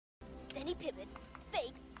pivots,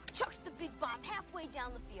 fakes, chucks the big bomb halfway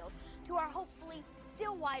down the field to our hopefully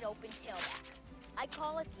still wide open tailback. I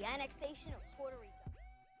call it the annexation of Puerto Rico.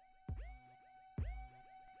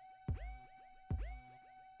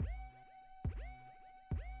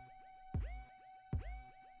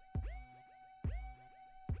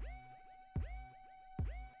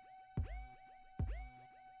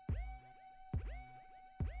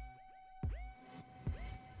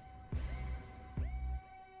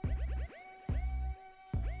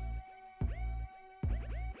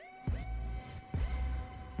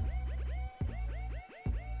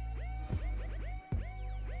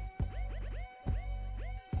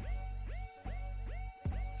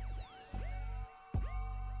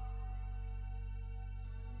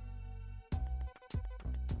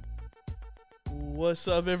 What's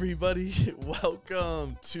up, everybody?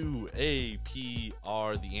 Welcome to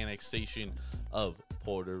APR, the annexation of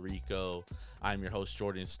Puerto Rico. I'm your host,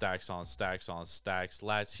 Jordan. Stacks on Stacks on Stacks.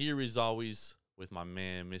 Lads, here as always with my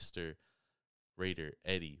man, Mr. Raider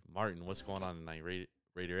Eddie Martin. What's going on tonight,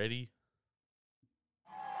 Raider Eddie?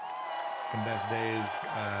 Some best days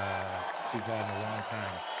we've had in a long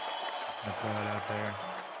time. I'll throw it out there.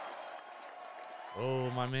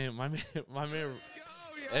 Oh, my man.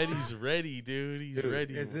 Eddie's ready, dude. He's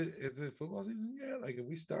ready. Is it football season yet? Like, have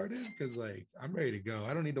we started? Because, like, I'm ready to go.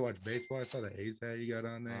 I don't need to watch baseball. I saw the A's hat you got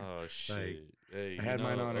on there. Oh, shit. Like, hey, I had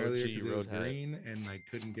mine on earlier because it was hat. green, and I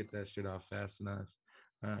couldn't get that shit off fast enough.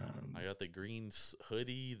 I got the green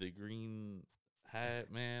hoodie, the green hat,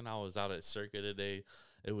 man. I was out at Circa today.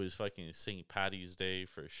 It was fucking St. Patty's Day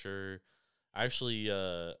for sure. Actually,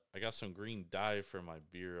 I got some green dye for my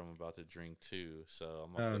beer I'm about to drink too. So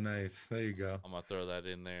nice. There you go. I'm gonna throw that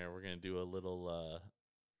in there. We're gonna do a little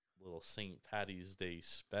St. Patty's Day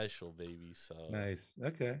special, baby. So nice.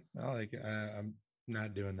 Okay, I like it. I'm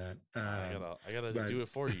not doing that. I gotta do it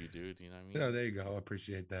for you, dude. You know what I mean? Oh, there you go. I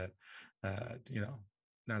appreciate that.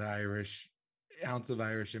 Not Irish, ounce of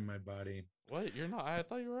Irish in my body. What? You're not? I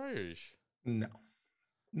thought you were Irish. No.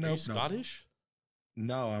 Are you Scottish?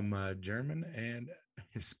 No, I'm German and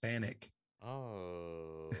Hispanic.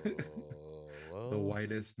 Oh, the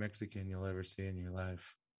whitest Mexican you'll ever see in your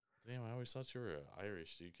life. Damn, I always thought you were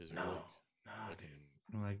Irish, dude. Because no,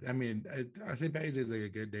 dude. Like, I mean, I say Patty's is like a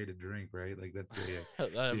good day to drink, right? Like, that's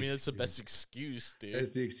I mean, it's the best excuse, dude.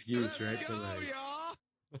 That's the excuse, right? Let's go, like,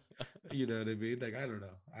 you know what I mean? Like, I don't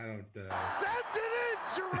know. I don't. Send it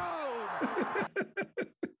in, Jerome.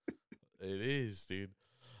 It is, dude.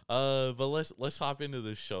 But let's hop into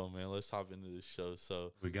this show, man. Let's hop into this show.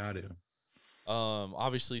 So we got to.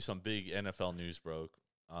 Obviously some big NFL news broke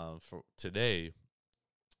for today,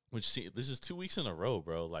 which this is 2 weeks in a row,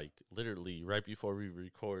 bro. Like, literally right before we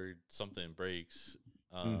record, something breaks,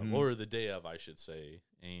 or the day of, I should say.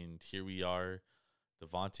 And here we are.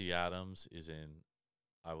 Davante Adams is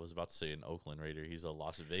I was about to say an Oakland Raider. He's a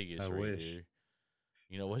Las Vegas Raider. Wish.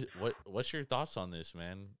 You know what's your thoughts on this,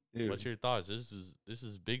 man? Dude. What's your thoughts? This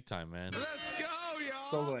is big time, man. Let's go,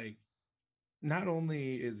 y'all. So, like, not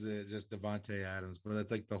only is it just Davante Adams, but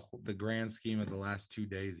it's like the grand scheme of the last 2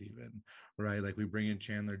 days, even, right? Like, we bring in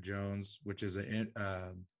Chandler Jones, which is an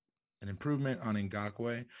improvement on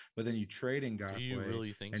Ngakoue, but then you trade Ngakoue. Do you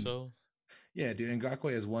really think so? Yeah, dude.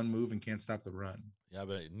 Ngakoue has one move and can't stop the run. Yeah,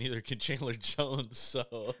 but neither can Chandler Jones.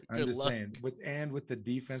 So I'm just saying, with the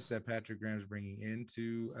defense that Patrick Graham's bringing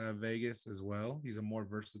into Vegas as well, he's a more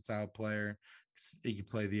versatile player. He can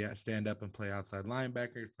play the stand up and play outside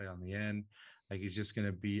linebacker. He can play on the end. Like, he's just going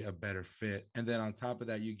to be a better fit. And then on top of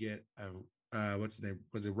that, you get what's his name?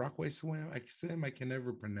 Was it Rockway Swim? I can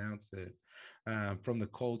never pronounce it. From the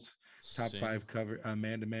Colts, top 5 cover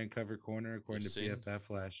man-to-man cover corner according to PFF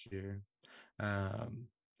last year.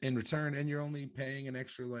 In return, and you're only paying an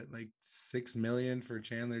extra like $6 million for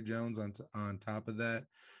Chandler Jones on top of that.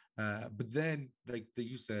 But then, like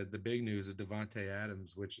you said, the big news of Davante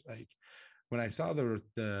Adams, which, like, when I saw the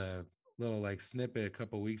little like snippet a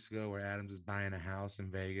couple of weeks ago where Adams is buying a house in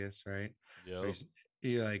Vegas, right? Yeah.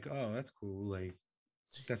 You're like, oh, that's cool. Like,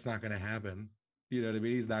 that's not going to happen. You know what I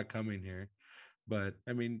mean? He's not coming here. But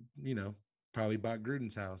I mean, probably bought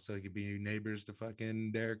Gruden's house so he could be neighbors to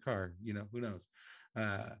fucking Derek Carr. Who knows?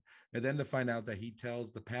 And then to find out that he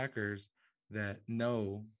tells the Packers that,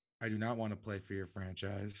 no, I do not want to play for your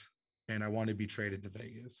franchise and I want to be traded to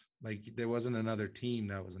Vegas. Like, there wasn't another team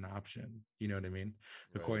that was an option. You know what I mean?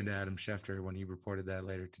 Right. According to Adam Schefter when he reported that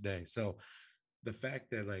later today. So the fact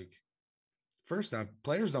that, like, first off,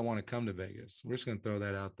 players don't want to come to Vegas. We're just going to throw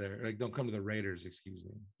that out there. Like, don't come to the Raiders, excuse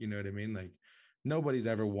me. You know what I mean? Like, nobody's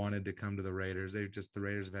ever wanted to come to the Raiders. The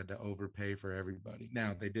Raiders have had to overpay for everybody.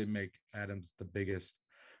 Now, they did make Adams the biggest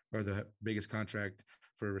contract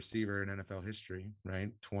for a receiver in NFL history,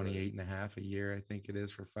 right? 28 and a half a year, I think it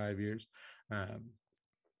is, for 5 years.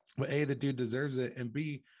 But A, the dude deserves it. And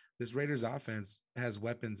B, this Raiders offense has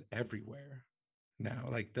weapons everywhere now.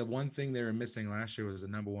 Like the one thing they were missing last year was a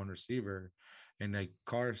number one receiver. And like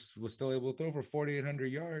Carr was still able to throw for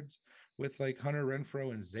 4,800 yards with like Hunter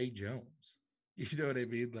Renfrow and Zay Jones. You know what I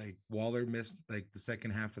mean? Like Waller missed like the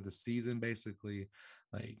second half of the season, basically.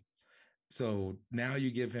 Like, so now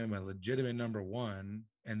you give him a legitimate number one,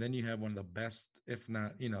 and then you have one of the best, if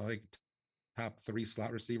not, like top 3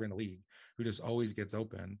 slot receiver in the league who just always gets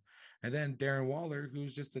open. And then Darren Waller,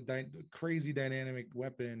 who's just a crazy dynamic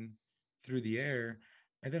weapon through the air.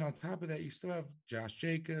 And then on top of that, you still have Josh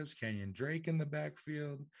Jacobs, Kenyon Drake in the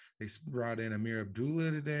backfield. They brought in Amir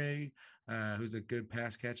Abdullah today, who's a good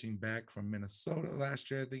pass catching back from Minnesota last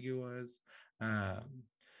year, I think it was.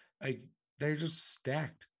 Like they're just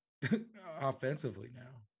stacked offensively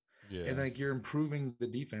now. Yeah. And like you're improving the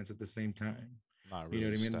defense at the same time. Not really. You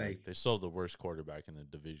know what I mean? stacked. Like they still have the worst quarterback in the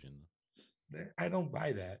division. I don't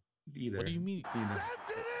buy that either. What do you mean? You know?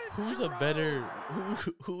 Who's a better?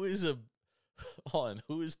 Who is a? Hold on.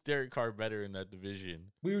 Who is Derek Carr better in that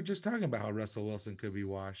division? We were just talking about how Russell Wilson could be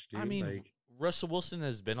washed. Dude. I mean, like, Russell Wilson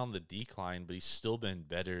has been on the decline, but he's still been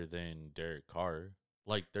better than Derek Carr.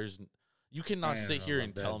 Like, you cannot sit here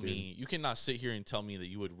and tell me that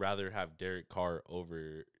you would rather have Derek Carr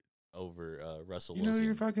over Russell Wilson. You know who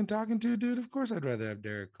you're fucking talking to, dude? Of course I'd rather have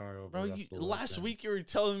Derek Carr over Bro, Russell Wilson. Last week you were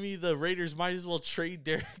telling me the Raiders might as well trade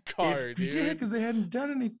Derek Carr, dude. Yeah, because they hadn't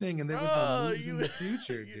done anything and there was no moves in the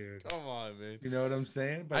future, dude. Come on, man. You know what I'm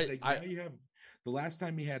saying? But now you have the last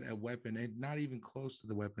time he had a weapon, and not even close to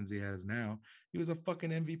the weapons he has now, he was a fucking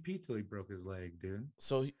MVP till he broke his leg, dude.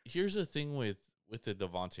 So here's the thing with the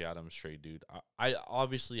Davante Adams trade, dude. I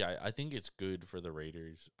obviously think it's good for the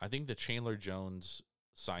Raiders. I think the Chandler Jones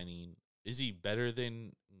signing, is he better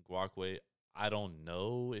than Ngakoue? I don't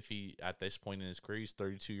know if he, at this point in his career, he's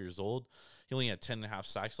 32 years old. He only had 10.5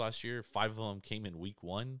 sacks last year. 5 of them came in week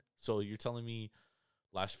 1. So you're telling me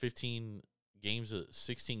last 16 games of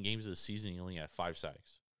the season, he only had 5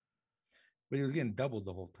 sacks. But he was getting doubled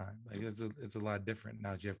the whole time. Like it's a lot different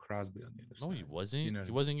now that you have Crosby on the other side. No, he wasn't. You know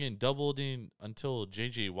he wasn't getting doubled in until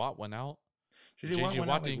J.J. Watt went out. J.J.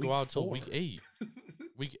 Watt didn't go out until week 8.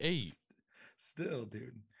 Week 8. Still,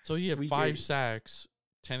 dude. So he had 5 sacks,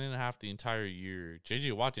 10.5 the entire year.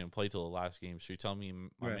 J.J. Watt didn't play till the last game. So you're telling me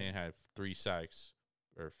my man had 3 sacks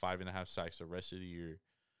or 5.5 sacks the rest of the year.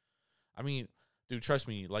 I mean, dude, trust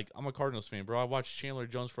me. Like, I'm a Cardinals fan, bro. I watched Chandler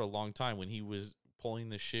Jones for a long time when he was pulling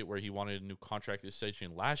this shit where he wanted a new contract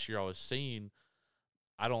extension. Last year, I was saying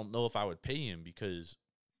I don't know if I would pay him because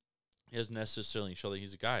he doesn't necessarily show that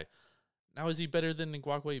he's a guy. Now, is he better than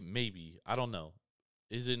Ngakoue? Maybe. I don't know.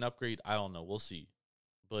 Is it an upgrade? I don't know. We'll see.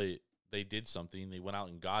 But they did something. They went out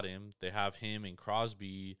and got him. They have him and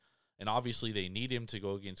Crosby, and obviously they need him to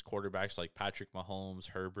go against quarterbacks like Patrick Mahomes,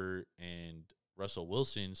 Herbert, and Russell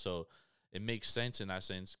Wilson. So it makes sense in that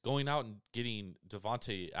sense. Going out and getting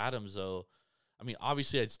Davante Adams, though, I mean,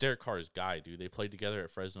 obviously it's Derek Carr's guy, dude. They played together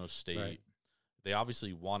at Fresno State. Right. They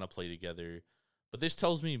obviously want to play together. But this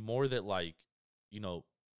tells me more that, like,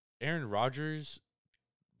 Aaron Rodgers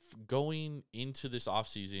going into this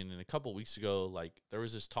offseason, and a couple weeks ago, like, there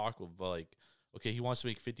was this talk of, like, okay, he wants to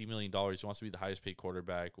make $50 million. He wants to be the highest paid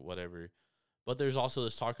quarterback, whatever. But there's also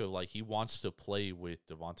this talk of, like, he wants to play with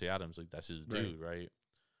Davante Adams. Like, that's his dude, right?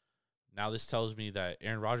 Now this tells me that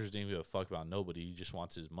Aaron Rodgers didn't give a fuck about nobody. He just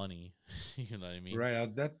wants his money. You know what I mean? Right.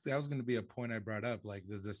 That was going to be a point I brought up. Like,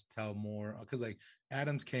 does this tell more? Because, like,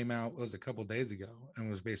 Adams came out, it was a couple days ago,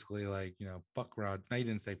 and was basically like, fuck Rod. Now, he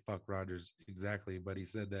didn't say fuck Rodgers exactly, but he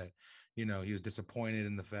said that, he was disappointed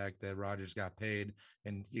in the fact that Rodgers got paid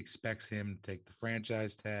and he expects him to take the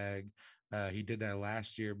franchise tag. He did that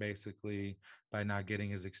last year, basically, by not getting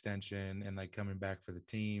his extension and, like, coming back for the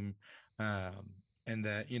team. And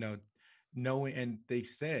that, knowing, and they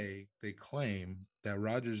claim that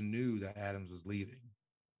Rodgers knew that Adams was leaving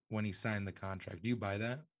when he signed the contract. Do you buy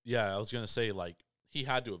that? Yeah, I was going to say, like, he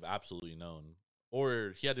had to have absolutely known,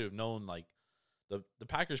 or he had to have known, like, the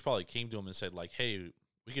Packers probably came to him and said, like, hey,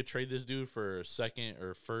 we could trade this dude for a second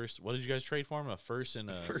or first. What did you guys trade for him? A first and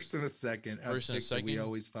a second. First and a second. We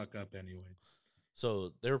always fuck up anyway.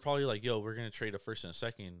 So they were probably like, yo, we're going to trade a first and a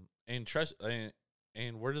second. And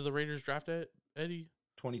where did the Raiders draft at, Eddie?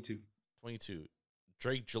 22.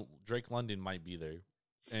 Drake London might be there.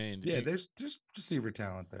 And yeah, there's just receiver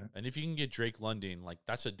talent there. And if you can get Drake London, like,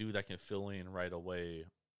 that's a dude that can fill in right away.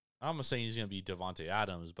 I'm not saying he's going to be Davante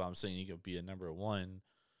Adams, but I'm saying he could be a number 1.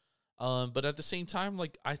 But at the same time,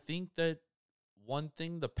 like, I think that one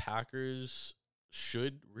thing the Packers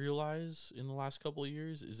should realize in the last couple of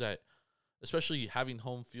years is that, especially having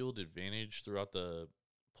home field advantage throughout the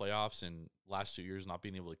playoffs and last 2 years not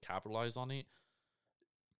being able to capitalize on it,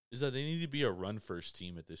 is that they need to be a run first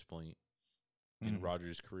team at this point in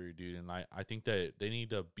Rodgers' career, dude. And I think that they need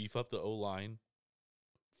to beef up the O-line,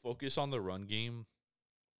 focus on the run game,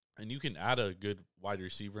 and you can add a good wide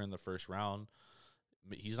receiver in the first round.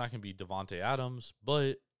 He's not going to be Devontae Adams,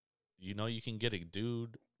 but, you know, you can get a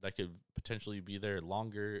dude that could potentially be there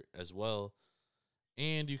longer as well,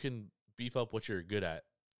 and you can beef up what you're good at.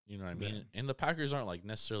 You know what I mean? Yeah. And the Packers aren't, like,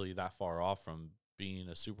 necessarily that far off from being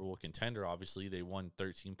a Super Bowl contender. Obviously, they won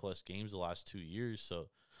 13-plus games the last 2 years, so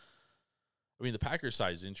I mean, the Packers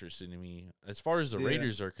side is interesting to me. As far as the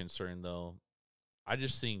Raiders are concerned, though, I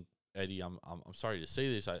just think, Eddie, I'm sorry to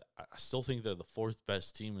say this, I still think they're the fourth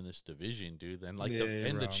best team in this division, dude. And like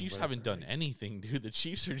the Chiefs haven't done anything, dude. The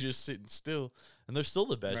Chiefs are just sitting still, and they're still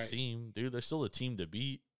the best team, dude. They're still a team to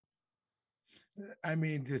beat. I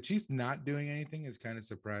mean, the Chiefs not doing anything is kind of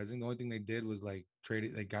surprising. The only thing they did was like trade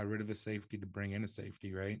it, they got rid of a safety to bring in a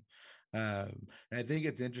safety, right? And I think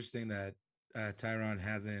it's interesting that Tyron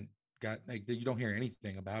hasn't got, like, you don't hear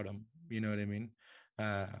anything about him. You know what I mean?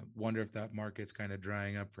 Wonder if that market's kind of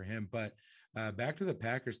drying up for him. But back to the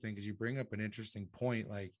Packers thing, because you bring up an interesting point,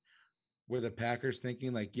 like, where the Packers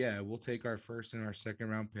thinking like, yeah, we'll take our first and our second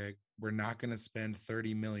round pick. We're not going to spend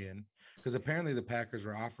 30 million, because apparently the Packers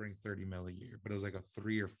were offering 30 mil a year, but it was like a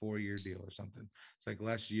 3 or 4 year deal or something. It's like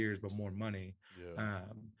less years, but more money. Yeah.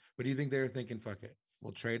 But do you think they were thinking, fuck it,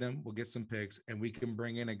 we'll trade him, we'll get some picks, and we can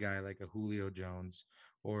bring in a guy like a Julio Jones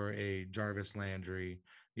or a Jarvis Landry,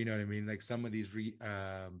 you know what I mean? Like some of these free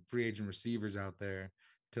agent receivers out there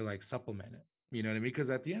to like supplement it, you know what I mean? Because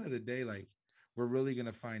at the end of the day, like, we're really going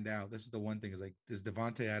to find out. This is the one thing, is like, is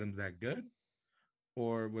Devontae Adams that good,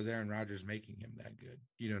 or was Aaron Rodgers making him that good?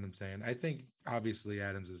 You know what I'm saying? I think obviously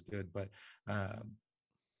Adams is good, but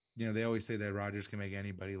you know, they always say that Rodgers can make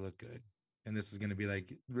anybody look good. And this is going to be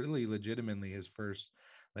like really legitimately his first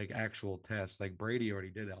like actual test. Like Brady already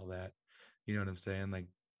did all that. You know what I'm saying? Like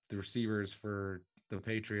the receivers for the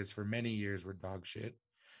Patriots for many years were dog shit,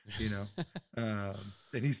 you know,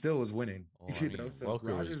 and he still was winning, Well, you know. So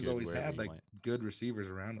Welker Rodgers always had like went. good receivers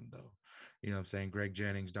around him, though. You know what I'm saying? Greg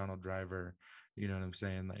Jennings, Donald Driver, you know what I'm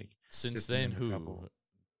saying? Like, since then, who?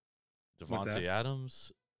 Devontae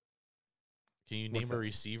Adams? Can you name a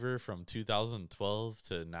receiver from 2012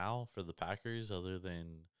 to now for the Packers other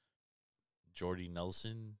than Jordy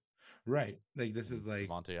Nelson? Right. Like, this is like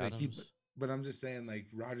Devontae Adams. But I'm just saying, like,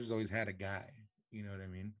 Rodgers always had a guy. You know what I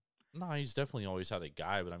mean? No, he's definitely always had a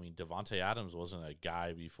guy, but I mean, Devontae Adams wasn't a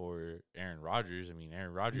guy before Aaron Rodgers. I mean,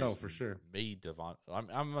 Aaron Rodgers, no, for sure, made Devontae.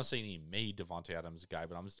 I'm not saying he made Devontae Adams a guy,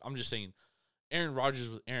 but I'm just saying Aaron Rodgers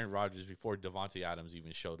was Aaron Rodgers before Devontae Adams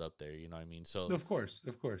even showed up there. You know what I mean? So of course.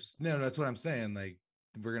 No, that's what I'm saying. Like,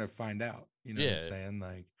 we're gonna find out. You know what I'm saying?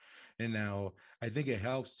 Like, and now I think it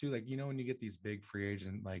helps too. Like, you know, when you get these big free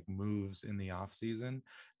agent like moves in the off season,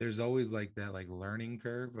 there's always like that like learning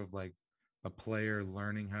curve of like a player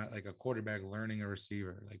learning how, like a quarterback learning a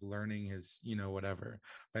receiver, like learning his, you know, whatever.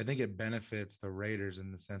 But I think it benefits the Raiders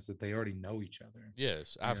in the sense that they already know each other.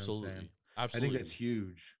 Yes, absolutely. Absolutely. I think that's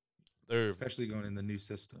huge. Especially going in the new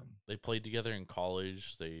system. They played together in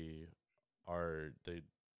college. They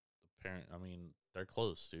parent. I mean, they're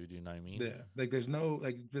close, dude. You know what I mean? Yeah. Like, there's no,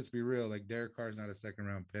 like, let's be real. Like, Derek Carr's not a second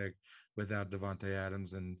round pick without Devontae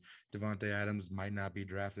Adams, and Devontae Adams might not be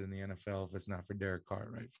drafted in the NFL if it's not for Derek Carr,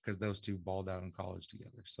 right? Because those two balled out in college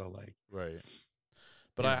together. So, like, right.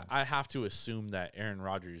 But I have to assume that Aaron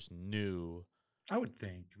Rodgers knew. I would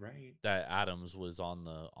think, right, that Adams was on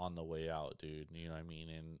the way out, dude. You know what I mean?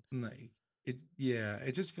 And like,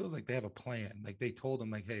 it just feels like they have a plan. Like, they told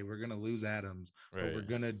him, like, hey, we're gonna lose Adams, but we're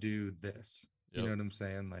gonna do this. You know what I'm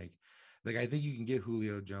saying? Like I think you can get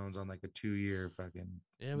Julio Jones on like a 2-year fucking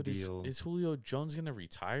deal. Is Julio Jones gonna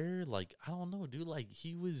retire? Like, I don't know, dude. Like,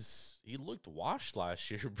 he looked washed last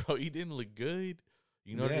year, bro. He didn't look good.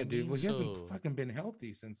 You know what I mean? Dude. Well, he hasn't fucking been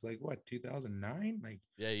healthy since like what, 2009? Like,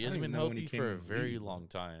 yeah, he hasn't been healthy for a very long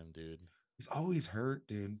time, dude. He's always hurt,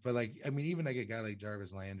 dude. But like, I mean, even like a guy like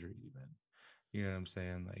Jarvis Landry, even, you know what I'm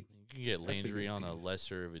saying? Like, you can get Landry on a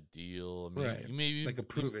lesser of a deal. I mean, right? You may like a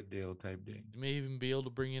prove it deal type thing. You may even be able to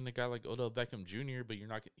bring in a guy like Odell Beckham Jr., but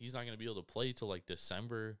he's not going to be able to play till like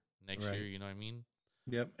December next year. You know what I mean?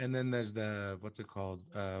 Yep. And then there's what's it called?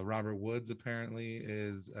 Robert Woods apparently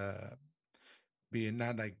is being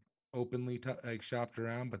not like openly like shopped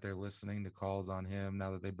around, but they're listening to calls on him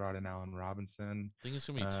now that they brought in Allen Robinson. I think it's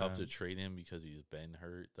gonna be tough to trade him because he's been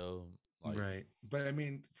hurt, though. Like, right. But I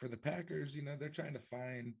mean, for the Packers, you know, they're trying to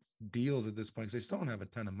find deals at this point because they still don't have a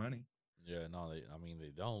ton of money. Yeah, no, I mean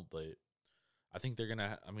they don't, but I think they're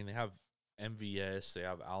gonna. I mean, they have MVS, they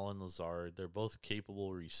have Alan Lazard. They're both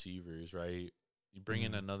capable receivers, right? You bring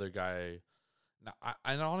in another guy. Now,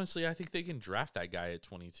 and honestly, I think they can draft that guy at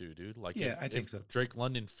 22, dude. Like, Yeah, I if think so. Drake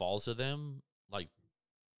London falls to them, like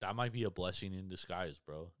that might be a blessing in disguise,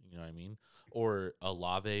 bro. You know what I mean? Or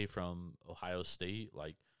Olave from Ohio State,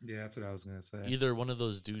 like. Yeah, that's what I was gonna say. Either one of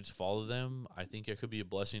those dudes follow them, I think it could be a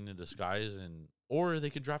blessing in disguise, and or they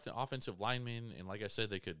could draft an offensive lineman, and like I said,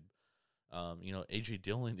 they could, AJ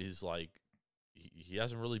Dillon is like he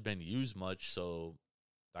hasn't really been used much, so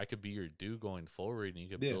that could be your dude going forward, and you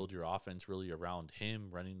could build your offense really around him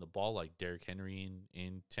running the ball like Derrick Henry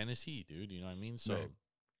in Tennessee, dude. You know what I mean? So,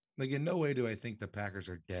 like, in no way do I think the Packers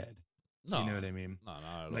are dead. no, you know what I mean? No,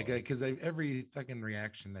 not at like, all. Because every fucking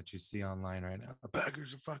reaction that you see online right now, the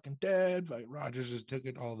Packers are fucking dead. Like Rodgers just took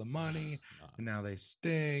it all the money, and now they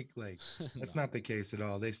stink. Like that's not the case at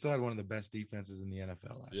all. They still had one of the best defenses in the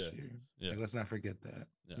NFL last year. Yeah. Like, let's not forget that.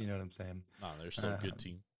 Yeah. You know what I'm saying? No, they're still a good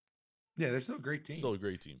team. Yeah, they're still a great team. Still a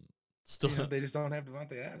great team. Still, they just don't have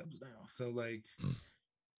Devontae Adams now. So like.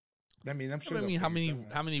 I mean, I'm sure. I mean, how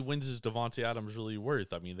many wins is Devontae Adams really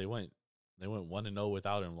worth? I mean, they went 1-0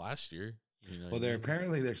 without him last year. You know, well, they're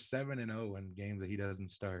 7-0 in games that he doesn't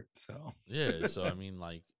start. So yeah, so I mean,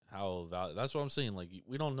 like that's what I'm saying. Like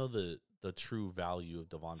we don't know the true value of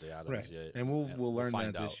Devontae Adams yet, and we'll learn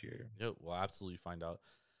that out this year. Yeah, we'll absolutely find out.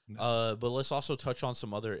 No. But let's also touch on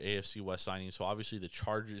some other AFC West signings. So obviously the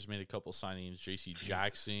Chargers made a couple signings. J.C.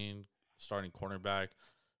 Jackson, starting cornerback,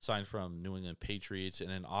 signed from New England Patriots, and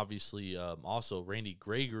then obviously also Randy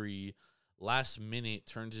Gregory. Last minute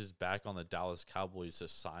turns his back on the Dallas Cowboys to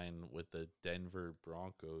sign with the Denver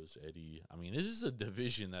Broncos, Eddie. I mean, this is a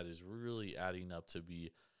division that is really adding up to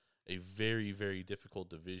be a very, very difficult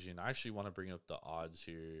division. I actually want to bring up the odds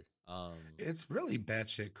here. It's really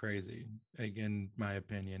batshit crazy, like, in my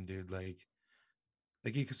opinion, dude.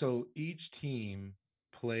 So each team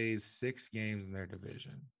plays 6 games in their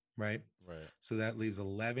division, right? Right. So that leaves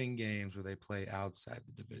 11 games where they play outside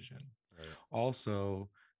the division. Right. Also,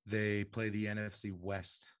 they play the NFC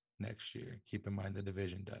West next year. Keep in mind the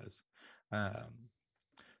division does.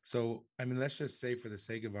 So, I mean, let's just say for the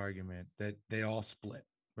sake of argument that they all split,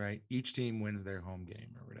 right? Each team wins their home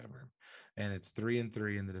game or whatever. And it's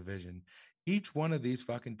 3-3 in the division. Each one of these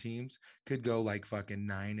fucking teams could go like fucking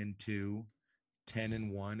 9-2,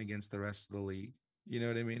 10-1 against the rest of the league. You know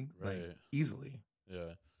what I mean? Right. Like easily.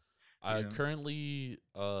 Yeah. Currently,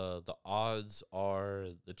 the odds are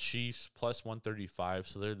the Chiefs plus 135,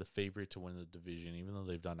 so they're the favorite to win the division, even though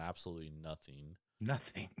they've done absolutely nothing.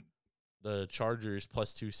 Nothing. The Chargers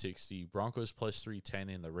plus 260, Broncos plus 310,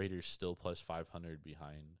 and the Raiders still plus 500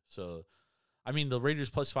 behind. So, I mean, the Raiders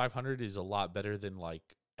plus 500 is a lot better than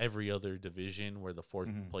like every other division where the fourth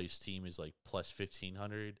place team is like plus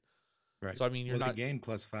 1,500. Right. So I mean, they gained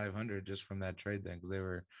plus 500 just from that trade then, because they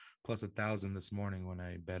were plus 1,000 this morning when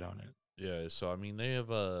I bet on it. Yeah. So I mean, they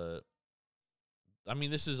have I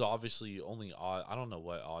mean, this is obviously only odd. I don't know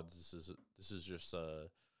what odds this is. This is just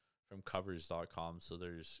from covers.com. So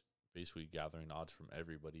there's basically gathering odds from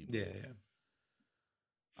everybody. Yeah.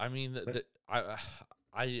 I mean, I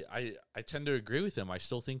tend to agree with him. I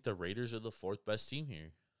still think the Raiders are the 4th best team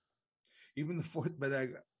here. Even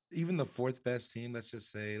the fourth best team, let's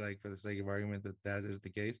just say, like, for the sake of argument, that is the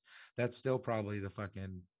case, that's still probably the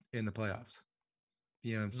fucking in the playoffs.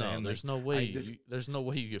 You know what I'm saying? No, there's no way. There's no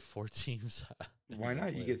way you get 4 teams. Why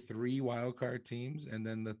not? You get 3 wild card teams and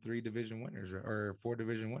then the 3 division winners, or 4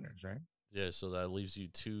 division winners, right? Yeah, so that leaves you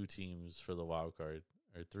 2 teams for the wild card,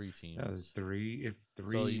 or 3 teams. No, 3. If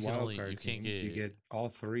 3 so wild card teams, you get all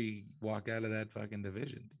 3 walk out of that fucking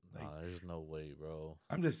division. Like, there's no way, bro.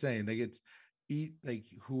 I'm just saying, like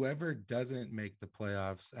whoever doesn't make the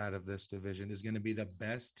playoffs out of this division is going to be the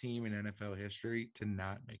best team in NFL history to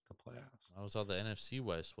not make the playoffs. That was how the NFC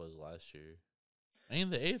West was last year,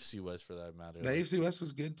 and the AFC West for that matter. The AFC West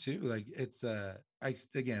was good too. Like, it's I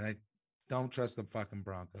don't trust the fucking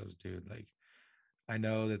Broncos, dude. Like, I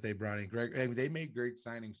know that they brought in Greg. I mean, they made great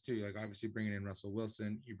signings too. Like, obviously bringing in Russell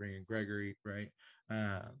Wilson, you bring in Gregory, right?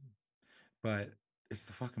 But it's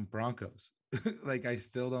the fucking Broncos. Like, I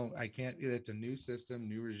can't. It's a new system,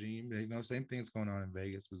 new regime. Same thing's going on in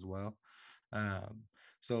Vegas as well.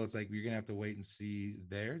 So it's like you're gonna have to wait and see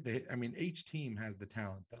there. Each team has the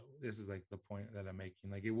talent, though. This is like the point that I'm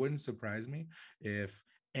making. Like, it wouldn't surprise me if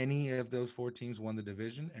any of those 4 teams won the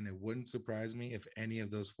division, and it wouldn't surprise me if any of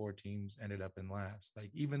those 4 teams ended up in last. Like,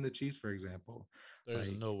 even the Chiefs, for example.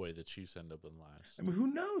 There's no way the Chiefs end up in last. I mean, who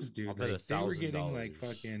knows, dude? I'll bet they were getting like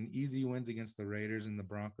fucking easy wins against the Raiders and the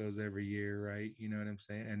Broncos every year, right? You know what I'm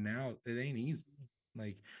saying? And now it ain't easy.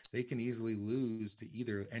 Like they can easily lose to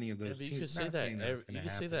either any of Yeah, those but you teams. could say Not that saying that it's going you to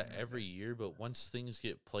could say happen. that every year, but once things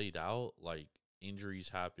get played out, like injuries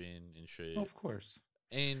happen and shit. Of course.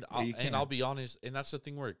 And Yeah, you I'll can't. be honest, and that's the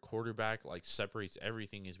thing where quarterback like separates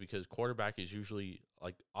everything is because quarterback is usually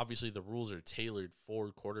like obviously the rules are tailored for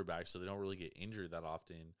quarterbacks, so they don't really get injured that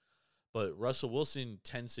often. But Russell Wilson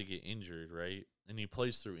tends to get injured, right? And he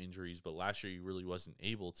plays through injuries, but last year he really wasn't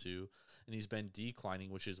able to. And he's been declining,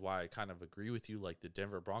 which is why I kind of agree with you. Like the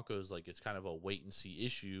Denver Broncos, like it's kind of a wait and see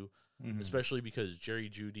issue, Mhm. especially because Jerry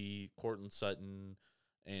Jeudy, Cortland Sutton,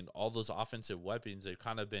 and all those offensive weapons, they've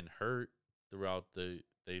kind of been hurt throughout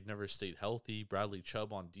they've never stayed healthy. Bradley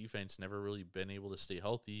Chubb on defense never really been able to stay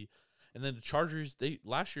healthy. And then the Chargers, they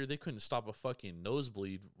last year they couldn't stop a fucking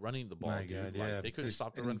nosebleed running the ball, My dude. God, Like yeah. they couldn't There's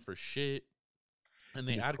stop the run and for shit. And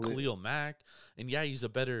they it's add clear, Khalil Mack, and yeah, he's a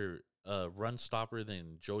better run stopper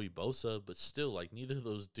than Joey Bosa, but still, like neither of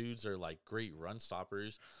those dudes are like great run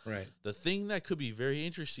stoppers. right? The thing that could be very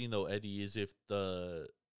interesting though, Eddie, is if the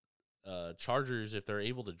Chargers, if they're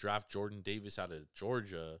able to draft Jordan Davis out of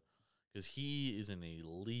Georgia, because he is an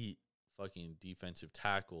elite fucking defensive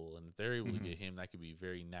tackle, and if they're able to Mhm. get him, that could be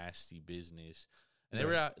very nasty business. And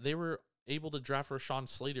Right. they were able to draft Rashawn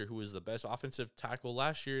Slater, who was the best offensive tackle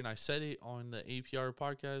last year, and I said it on the APR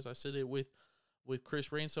podcast. I said it with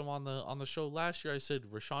Chris Ransom on the show last year. I said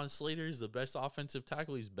Rashawn Slater is the best offensive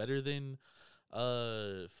tackle. He's better than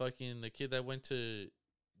fucking the kid that went to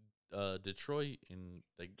Detroit, and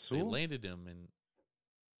they Sewell? landed him, and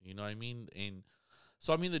you know what I mean. And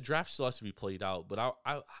so I mean the draft still has to be played out, but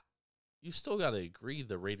I you still got to agree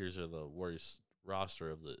the Raiders are the worst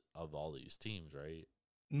roster of all these teams, right?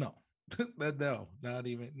 No. No, not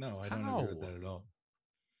even. No, I don't agree with How? that at all.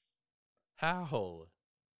 How?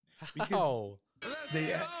 Because How? Let's they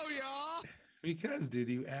go, y'all. because dude,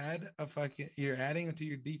 you're adding to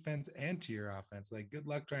your defense and to your offense. Like good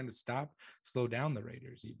luck trying to slow down the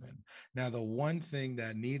Raiders even. Now the one thing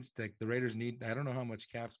that needs the Raiders need, I don't know how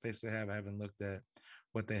much cap space they have. I haven't looked at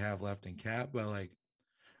what they have left in cap, but like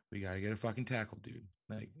we got to get a fucking tackle, dude.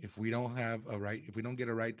 Like if we don't get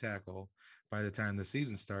a right tackle by the time the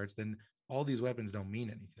season starts, then all these weapons don't mean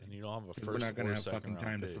anything And you don't have a because we're first not going or to a have second fucking round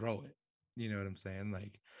time to pick. throw it. You know what I'm saying?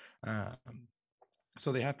 Like, um,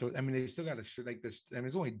 so they have to. I mean, they still got to like this. I mean,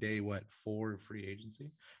 it's only day what 4 free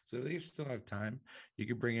agency, so they still have time. You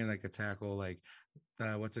could bring in like a tackle, like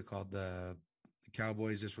what's it called? The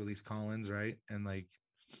Cowboys just released Collins, right? And like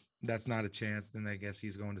that's not a chance. Then I guess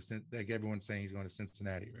he's going to like everyone's saying he's going to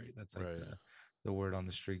Cincinnati, right? That's like Right. the word on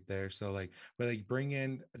the street there. So like, but like bring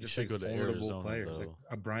in You just should like go to formidable Arizona players, like though.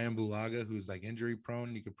 a Brian Bulaga who's like injury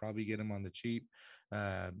prone. You could probably get him on the cheap.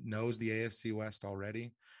 Knows the AFC West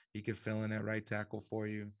already. He could fill in at right tackle for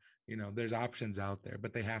you. You know, there's options out there,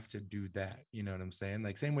 but they have to do that. You know what I'm saying?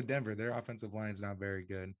 Like same with Denver, their offensive line's not very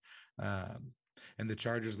good. And the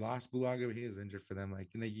Chargers lost Bulaga, but he is injured for them. Like,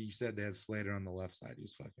 and you said they have Slater on the left side.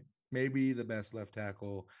 He's fucking maybe the best left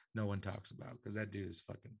tackle no one talks about because that dude is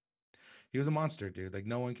fucking. He was a monster, dude. Like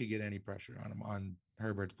no one could get any pressure on him on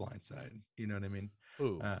Herbert's blind side. You know what I mean?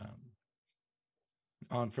 Who?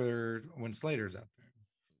 On for when Slater's out there.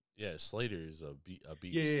 Yeah, Slater is a Yeah,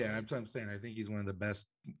 beast. yeah, yeah. I'm saying I think he's one of the best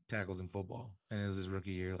tackles in football, and it was his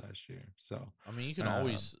rookie year last year. So, I mean, um,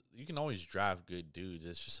 you can always draft good dudes.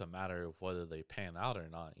 It's just a matter of whether they pan out or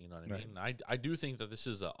not. You know what I right. mean? I do think that this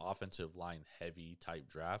is an offensive line heavy type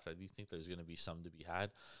draft. I do think there's going to be some to be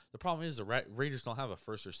had. The problem is the Raiders don't have a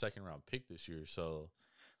first or second round pick this year, so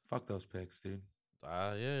Fuck those picks, dude.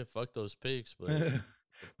 yeah, fuck those picks. But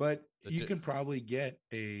But the, you the, can probably get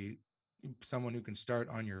someone who can start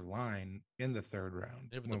on your line in the third round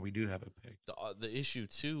yeah, but when we do have a pick. the issue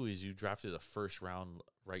too is you drafted a first round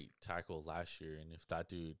right tackle last year, and if that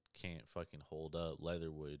dude can't fucking hold up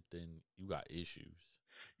Leatherwood, then you got issues.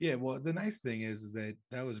 Yeah, well, the nice thing is that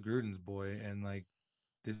was Gruden's boy, and like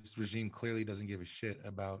this regime clearly doesn't give a shit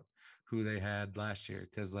about who they had last year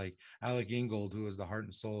because like Alec Ingold, who was the heart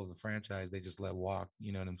and soul of the franchise, they just let walk.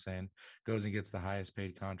 You know what I'm saying? Goes and gets the highest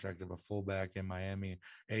paid contract of a fullback in Miami,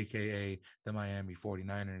 aka the Miami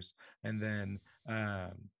 49ers. And then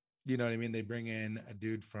you know what I mean? They bring in a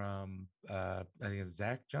dude from I think it's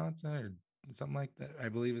Zach Johnson or something like that. I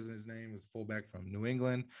believe is his name is fullback from New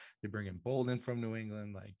England. They bring in Bolden from New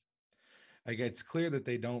England. Like it's clear that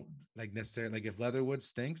they don't like necessarily like if Leatherwood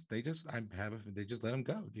stinks, they just let him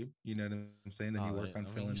go, dude. You know what I'm saying? Then you work on I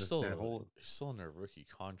mean, filling that hole. he's still in a rookie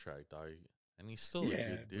contract, dog, and he's still a Yeah,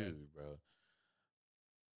 good but dude, bro.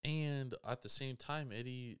 And at the same time,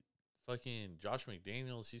 Eddie, fucking Josh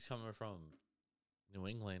McDaniels, he's coming from New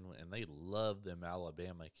England, and they love them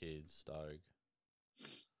Alabama kids, dog.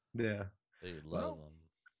 yeah. They love Well, them.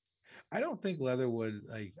 I don't think Leatherwood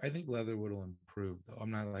I think Leatherwood will improve though.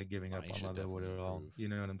 I'm not like giving up he on should Leatherwood definitely at all. improve. You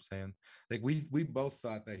know what I'm saying? Like we both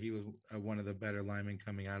thought that he was one of the better linemen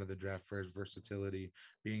coming out of the draft for his versatility,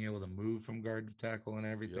 being able to move from guard to tackle and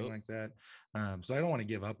everything Yep. like that. So I don't want to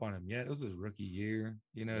give up on him yet. It was his rookie year.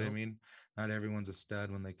 You know what I Yep. mean? Not everyone's a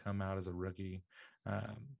stud when they come out as a rookie.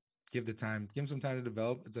 Give him some time to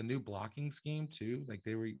develop. It's a new blocking scheme too. Like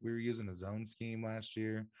we were using the zone scheme last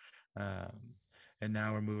year. Um, and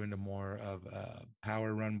now we're moving to more of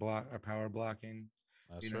power run block or power blocking.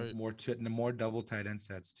 That's right. More double tight end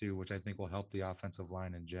sets too, which I think will help the offensive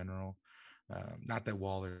line in general. Not that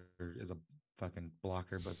Waller is a fucking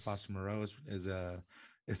blocker, but Foster Moreau is a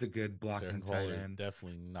good blocking Darren tight Waller is end.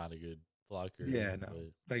 definitely not a good blocker. Yeah, no,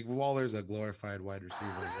 But like Waller's a glorified wide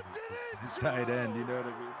receiver. He's tight end, you know what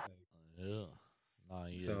I mean? yeah, nah,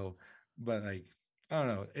 he is. So, but like, I don't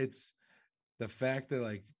know. It's the fact that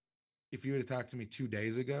like if you would have talked to me 2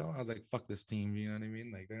 days ago, I was like, fuck this team. You know what I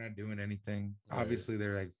mean? Like they're not doing anything. Right. Obviously,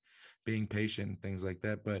 they're like being patient and things like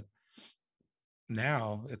that. But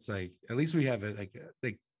now it's like at least we have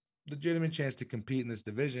like legitimate chance to compete in this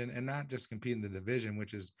division and not just compete in the division,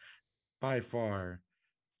 which is by far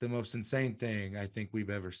the most insane thing I think we've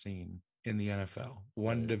ever seen in the NFL.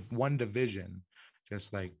 One division,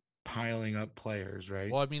 just like piling up players,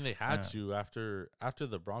 right? Well, I mean, they had to after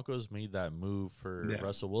the Broncos made that move for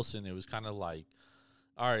Russell Wilson. It was kind of like,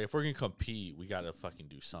 all right, if we're gonna compete, we gotta fucking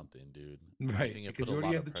do something, dude. Right, because you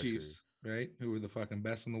already have the Chiefs, right, who were the fucking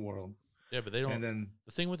best in the world. Yeah, but they don't. And then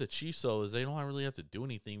the thing with the Chiefs though is they don't really have to do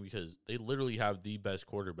anything because they literally have the best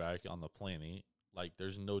quarterback on the planet. Like,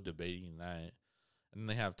 there's no debating that. And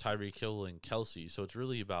they have Tyreek Hill and Kelsey, so it's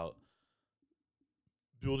really about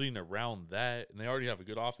building around that. And they already have a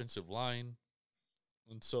good offensive line,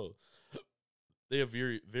 and so they have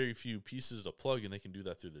very, very few pieces to plug, and they can do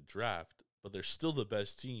that through the draft. But they're still the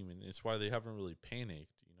best team, and it's why they haven't really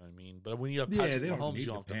panicked. You know what I mean? But when you have Patrick Mahomes, you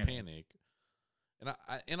don't have to panic.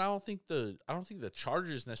 And I don't think the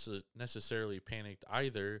Chargers necessarily panicked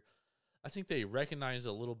either. I think they recognize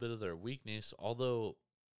a little bit of their weakness, although,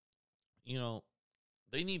 you know,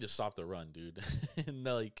 they need to stop the run, dude. And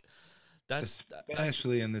like that's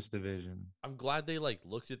especially in this division. I'm glad they like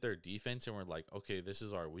looked at their defense and were like, okay, this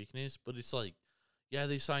is our weakness. But it's like, yeah,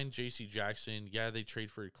 they signed J.C. Jackson. Yeah, they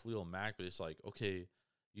trade for Khalil Mack. But it's like, okay,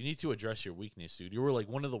 you need to address your weakness, dude. You were like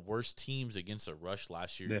one of the worst teams against a rush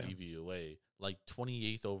last year, DVOA, like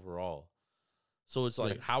 28th overall. So it's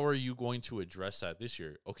like, how are you going to address that this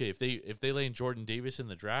year? Okay, if they land Jordan Davis in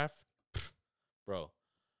the draft, bro,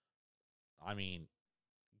 I mean,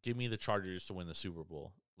 give me the Chargers to win the Super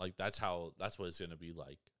Bowl. Like that's what it's gonna be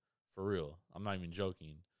like, for real. I'm not even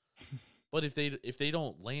joking. But if they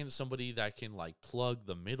don't land somebody that can like plug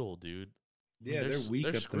the middle, dude. Yeah, they're weak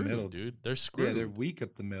up the middle, dude. They're screwed. Yeah, they're weak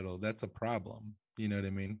up the middle. That's a problem. You know what I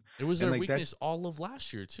mean? It was their weakness all of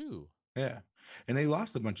last year too. Yeah, and they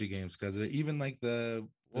lost a bunch of games because of it. Even like the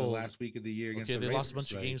last week of the year against the Raiders, lost a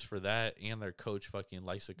bunch of games for that, and their coach fucking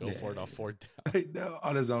likes to go for it on fourth down. I know,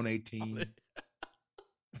 on his own 18.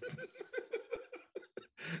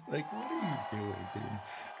 Like, what are you doing, dude?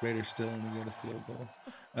 Raiders still only got a field goal.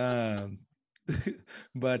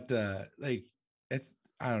 But like, it's,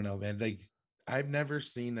 I don't know, man. Like, I've never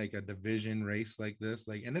seen like a division race like this.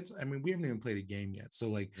 Like, and it's, I mean, we haven't even played a game yet. So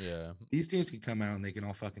like, yeah, these teams can come out and they can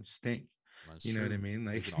all fucking stink. That's you know true. what I mean?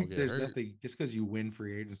 Like, there's nothing, just because you win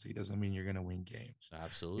free agency doesn't mean you're going to win games.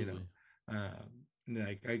 Absolutely. You know,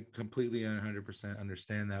 like I completely 100%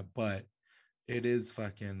 understand that, but it is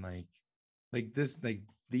fucking like this, like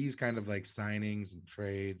these kind of like signings and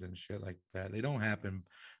trades and shit like that, they don't happen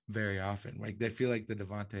very often. Like they feel like the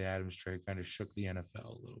Devontae Adams trade kind of shook the NFL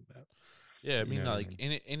a little bit. Yeah, I mean, like,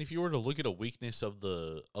 and if you were to look at a weakness of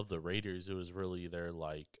the Raiders, it was really their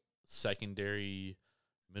like secondary,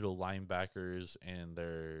 middle linebackers, and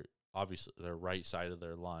their right side of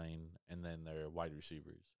their line, and then their wide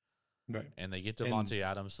receivers. Right. And they get Devontae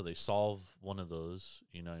Adams, so they solve one of those.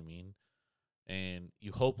 You know what I mean? And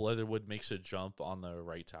you hope Leatherwood makes a jump on the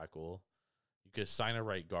right tackle. You could sign a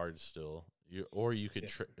right guard still, or you could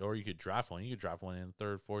draft one. You could draft one in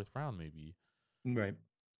third, fourth round, maybe. Right.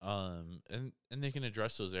 And they can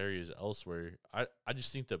address those areas elsewhere. I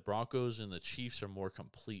just think the Broncos and the Chiefs are more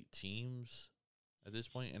complete teams at this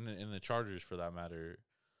point, and the Chargers for that matter.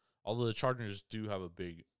 Although the Chargers do have a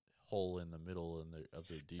big hole in the middle of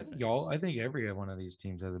their defense. I think every one of these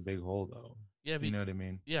teams has a big hole though. Yeah, you know what I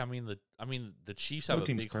mean? Yeah, I mean the Chiefs have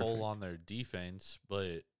a big hole on their defense,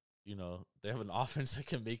 but you know, they have an offense that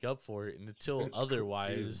can make up for it, and until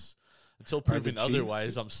proven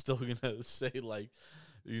otherwise, I'm still gonna say, like,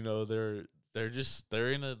 you know, they're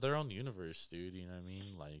they're in their own universe, dude. You know what I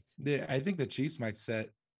mean? Like, I think the Chiefs might set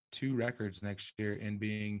 2 records next year in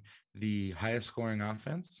being the highest scoring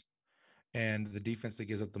offense and the defense that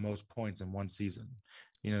gives up the most points in one season.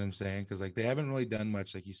 You know what I'm saying? Because like they haven't really done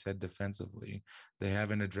much, like you said, defensively. They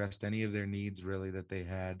haven't addressed any of their needs really that they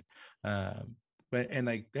had. But and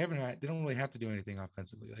like they don't really have to do anything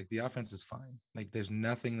offensively. Like the offense is fine. Like there's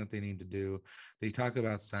nothing that they need to do. They talk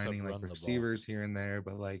about signing like run the ball. receivers here and there,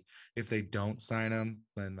 but like if they don't sign them,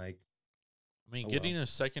 then like I mean, Oh, getting well. a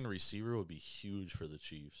second receiver would be huge for the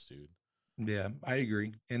Chiefs, dude. Yeah, I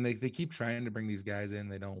agree. And they keep trying to bring these guys in.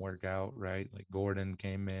 They don't work out, right? Like Gordon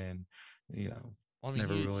came in, you know, Well, I mean,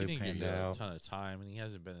 never he really didn't panned get a out. ton of time, and he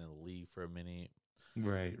hasn't been in the league for a minute.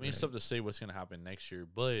 Right. I mean, it's tough to say what's going to happen next year,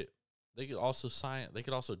 but they could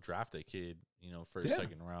also draft a kid, you know, for a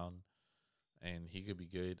second round, and he could be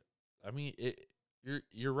good. I mean,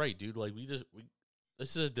 you're right, dude. Like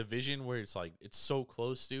this is a division where it's like it's so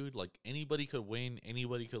close, dude. Like anybody could win,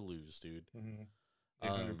 anybody could lose, dude.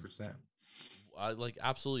 100%. I like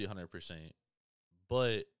absolutely 100%.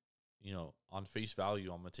 But you know, on face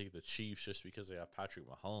value, I'm gonna take the Chiefs just because they have Patrick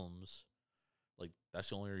Mahomes. Like that's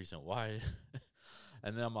the only reason why.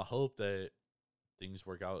 And then I'm gonna hope that things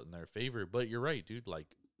work out in their favor. But you're right, dude. Like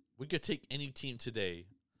we could take any team today,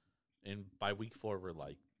 and by week 4, we're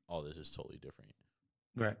like, oh, this is totally different.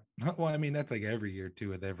 Right. Well, I mean, that's like every year too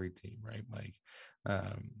with every team, right? Like,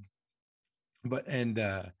 but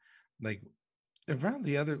like around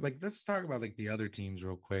the other, like let's talk about like the other teams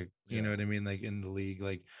real quick. You know what I mean? Like in the league,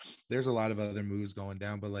 like there's a lot of other moves going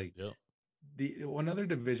down, but like the one other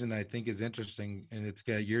division that I think is interesting, and it's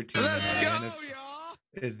got your team. Let's go, NFC, y'all.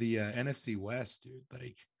 is the NFC West, dude.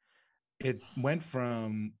 Like it went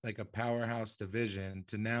from like a powerhouse division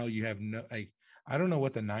to now you have no like I don't know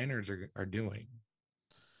what the Niners are doing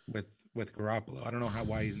with Garoppolo. I don't know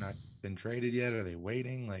why he's not been traded yet. Are they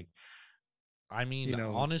waiting? Like, I mean, you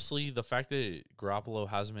know, honestly, the fact that Garoppolo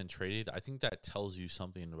hasn't been traded, I think that tells you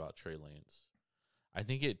something about Trey Lance. I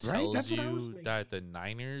think it tells you that the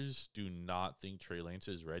Niners do not think Trey Lance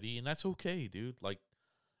is ready, and that's okay, dude. Like,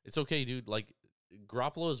 it's okay, dude. Like,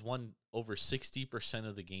 Garoppolo has won over 60%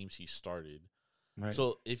 of the games he started. Right.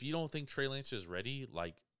 So if you don't think Trey Lance is ready,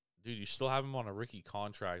 like, dude, you still have him on a rookie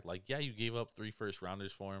contract. Like, yeah, you gave up 3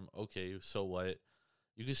 first-rounders for him. Okay, so what?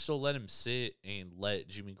 You can still let him sit and let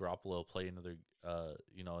Jimmy Garoppolo play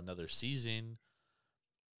another season.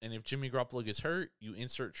 And if Jimmy Garoppolo gets hurt, you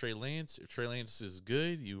insert Trey Lance. If Trey Lance is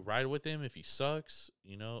good, you ride with him. If he sucks,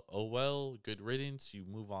 oh well, good riddance. You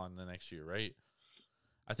move on the next year, right?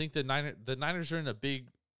 I think the Niners are in a big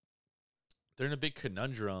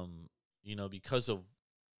conundrum, because of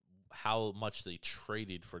how much they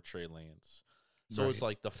traded for Trey Lance. So It's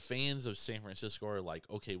like the fans of San Francisco are like,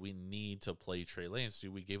 okay, we need to play Trey Lance.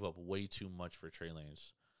 Dude, we gave up way too much for Trey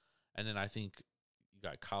Lance. And then I think you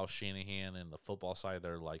got Kyle Shanahan and the football side.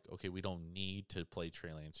 They're like, okay, we don't need to play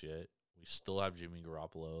Trey Lance yet. We still have Jimmy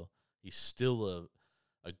Garoppolo. He's still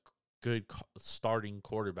a good starting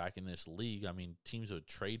quarterback in this league. I mean, teams would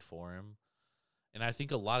trade for him. And I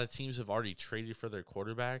think a lot of teams have already traded for their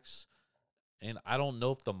quarterbacks. And I don't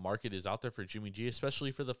know if the market is out there for Jimmy G,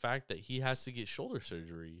 especially for the fact that he has to get shoulder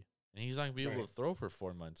surgery. And he's not going to be able to throw for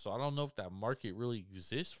 4 months. So I don't know if that market really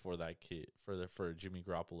exists for that kid, for Jimmy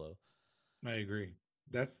Garoppolo. I agree.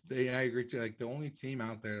 I agree too. Like the only team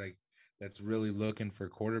out there like that's really looking for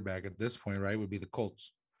quarterback at this point, right, would be the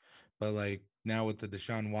Colts. But like now with the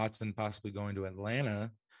Deshaun Watson possibly going to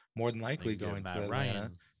Atlanta, more than likely going to Atlanta.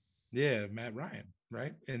 Ryan. Yeah, Matt Ryan,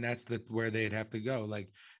 right? And that's where they'd have to go. Like,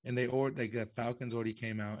 and the Falcons already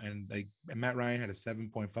came out and like Matt Ryan had a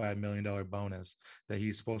 $7.5 million bonus that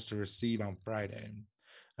he's supposed to receive on Friday.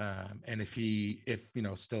 And if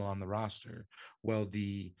still on the roster, well,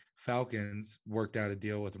 the Falcons worked out a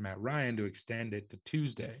deal with Matt Ryan to extend it to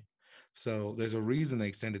Tuesday. So there's a reason they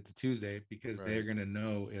extended to Tuesday because they're going to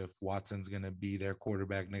know if Watson's going to be their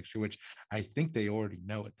quarterback next year, which I think they already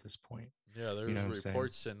know at this point. Yeah, there was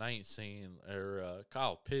reports tonight saying,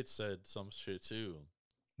 Kyle Pitts said some shit too.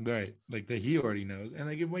 Right, like that he already knows, and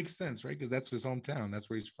like it makes sense, right? Because that's his hometown, that's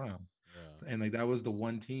where he's from. Yeah. And like that was the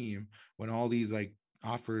one team when all these like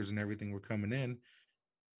offers and everything were coming in.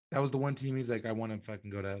 That was the one team he's like, I want to fucking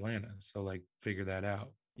go to Atlanta, so like figure that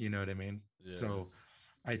out. You know what I mean? Yeah. So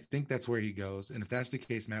I think that's where he goes, and if that's the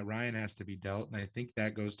case, Matt Ryan has to be dealt, and I think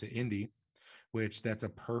that goes to Indy, which that's a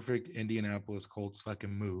perfect Indianapolis Colts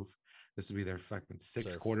fucking move. This would be their fucking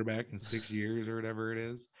sixth quarterback in 6 years or whatever it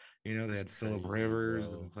is. They had Phillip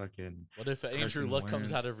Rivers and fucking. What if Andrew Luck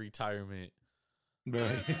comes out of retirement?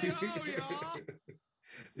 Right.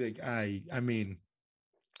 Like I mean,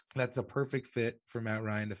 That's a perfect fit for Matt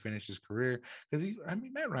Ryan to finish his career because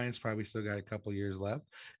Matt Ryan's probably still got a couple years left,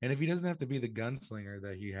 and if he doesn't have to be the gunslinger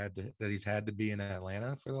that he's had to be in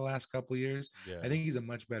Atlanta for the last couple years, Yeah. I think he's a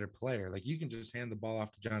much better player. Like you can just hand the ball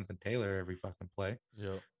off to Jonathan Taylor every fucking play.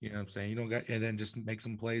 Yep. You know what I'm saying? You don't got, and then just make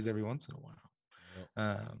some plays every once in a while.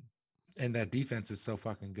 Yep. And that defense is so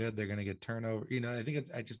fucking good. They're going to get turnover. You know,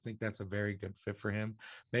 I just think that's a very good fit for him.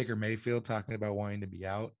 Baker Mayfield talking about wanting to be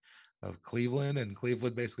out of Cleveland, and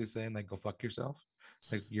Cleveland basically saying like, go fuck yourself.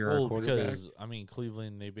 Like you're our quarterback. Because I mean,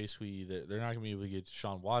 Cleveland, they're not going to be able to get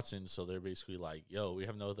Deshaun Watson. So they're basically like, yo, we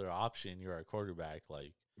have no other option. You're our quarterback.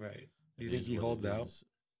 Like, right. Do you think he holds out?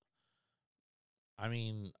 I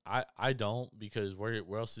mean, I don't, because where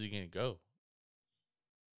else is he going to go?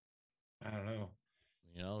 I don't know.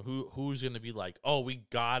 You know, who's going to be like, oh, we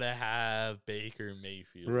got to have Baker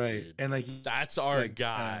Mayfield. Right. Dude. And like, that's our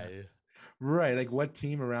guy. Right. Like what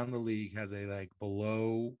team around the league has a like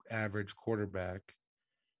below average quarterback,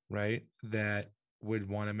 right? That would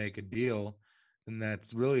want to make a deal. And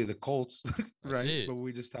that's really the Colts, right? But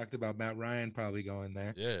we just talked about Matt Ryan probably going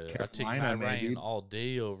there. Yeah, I take Matt Ryan all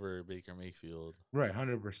day over Baker Mayfield. Right,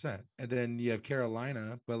 100%. And then you have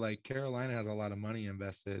Carolina, but like Carolina has a lot of money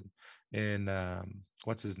invested in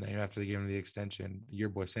what's his name after they gave him the extension, your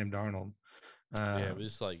boy Sam Darnold. Yeah, but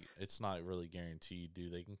it's not really guaranteed,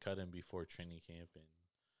 dude. They can cut him before training camp, and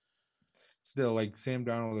still like Sam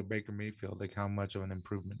Darnold or Baker Mayfield, like how much of an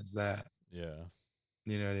improvement is that? Yeah.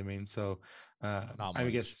 You know what I mean? So, I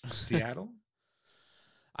guess Seattle.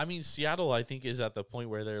 I mean, Seattle, I think, is at the point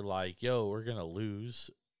where they're like, "Yo, we're gonna lose,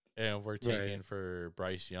 and we're taking for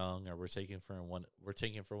Bryce Young, or we're taking for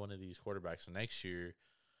one of these quarterbacks next year."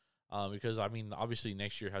 Because I mean, obviously,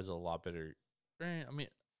 next year has a lot better. I mean,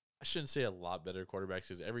 I shouldn't say a lot better quarterbacks,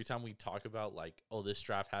 because every time we talk about like, oh, this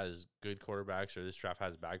draft has good quarterbacks or this draft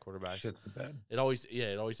has bad quarterbacks, shit's the bed. It always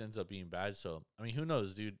ends up being bad. So I mean, who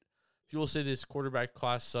knows, dude? People say this quarterback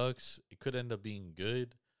class sucks. It could end up being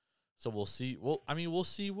good. So we'll see. Well, I mean, we'll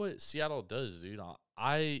see what Seattle does, dude.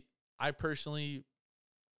 I personally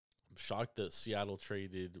am shocked that Seattle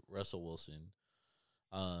traded Russell Wilson.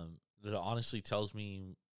 That honestly tells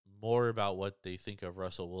me more about what they think of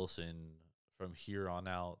Russell Wilson from here on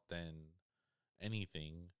out than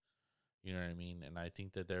anything. You know what I mean? And I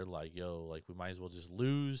think that they're like, yo, like we might as well just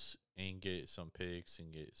lose and get some picks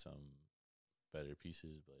and get some better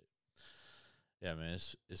pieces. But yeah, man,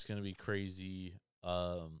 it's gonna be crazy.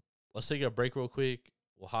 Let's take a break real quick.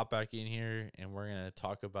 We'll hop back in here and we're gonna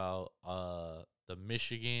talk about the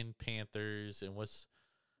Michigan Panthers and what's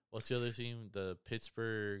the other team? The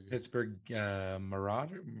Pittsburgh Maulers.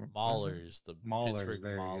 The Maulers,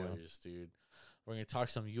 Pittsburgh Maulers, dude. We're gonna talk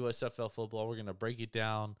some USFL football. We're gonna break it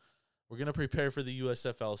down. We're gonna prepare for the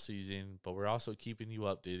USFL season, but we're also keeping you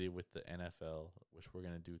updated with the NFL, which we're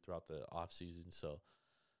gonna do throughout the off season. So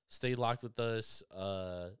stay locked with us.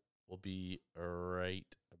 We'll be right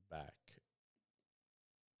back.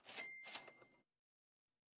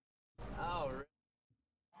 All right.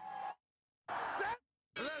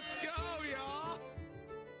 Let's go, y'all.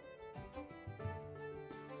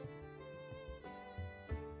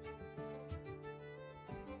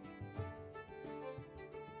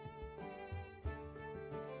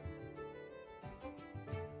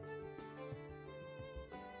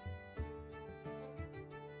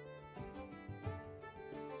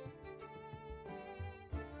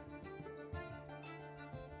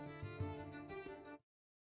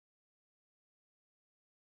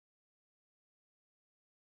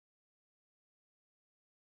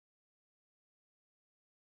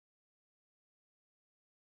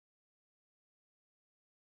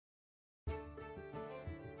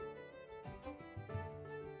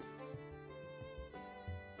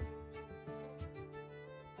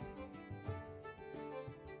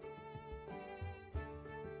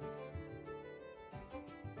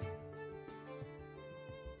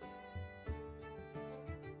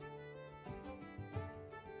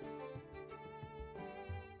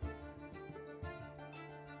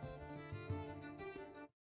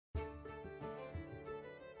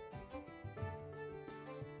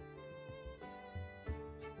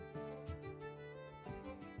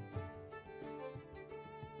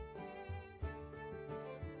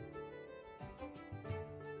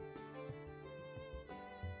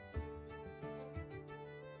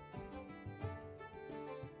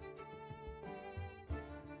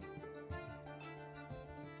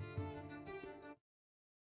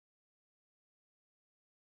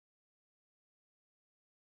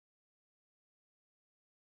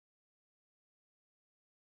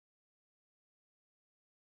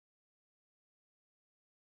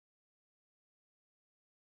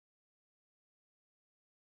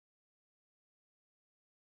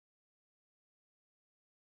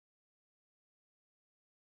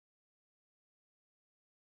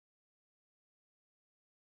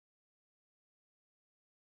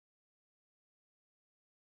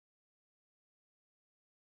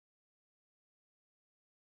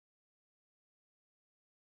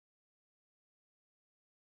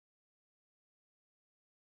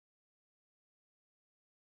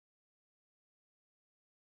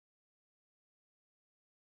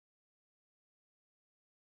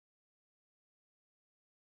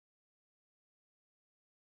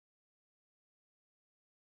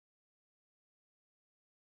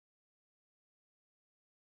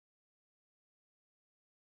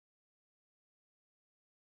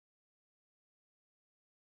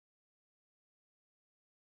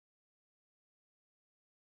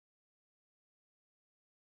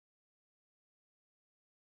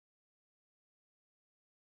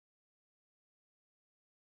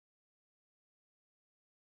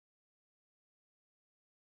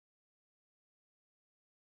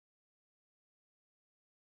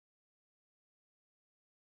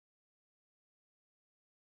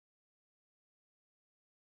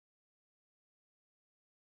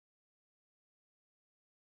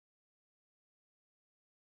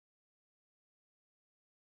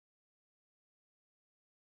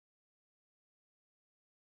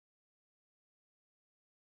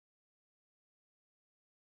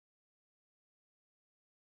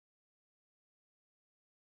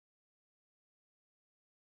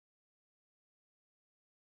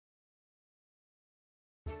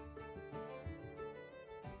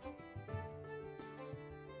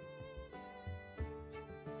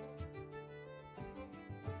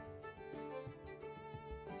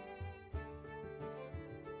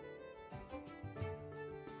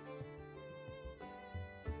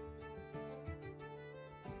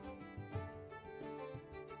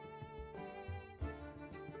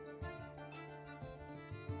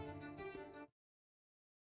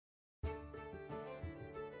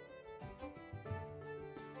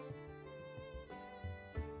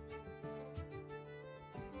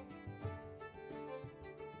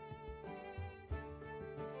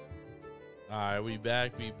 All right, we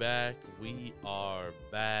back. We are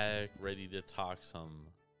back, ready to talk some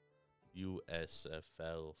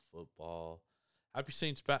USFL football. Happy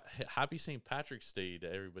St. Patrick's Day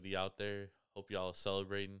to everybody out there. Hope y'all are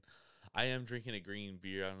celebrating. I am drinking a green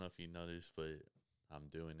beer. I don't know if you noticed, but I'm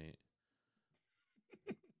doing it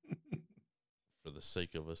for the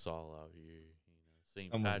sake of us all out here.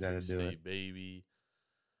 St. Almost Patrick's gotta do Day, it. baby.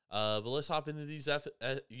 But let's hop into these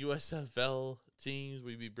USFL teams.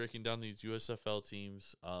 We be breaking down these USFL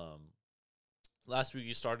teams. Last week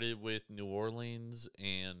we started with New Orleans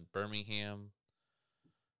and Birmingham.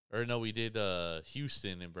 Or no, we did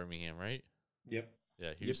Houston and Birmingham, right? Yep.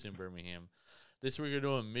 Yeah, Houston, Birmingham. This week we're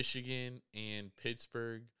doing Michigan and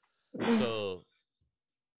Pittsburgh. So,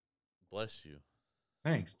 bless you.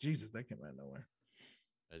 Thanks. Jesus, that came out of nowhere.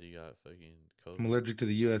 Eddie got fucking COVID. I'm allergic to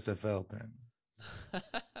the USFL, man.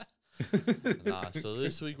 So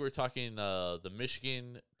this week we're talking the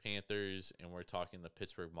Michigan Panthers and we're talking the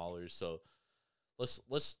Pittsburgh Maulers. So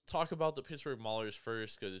let's talk about the Pittsburgh Maulers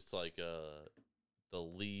first because it's like the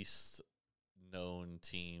least known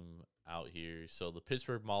team out here. So the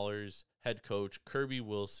Pittsburgh Maulers head coach Kirby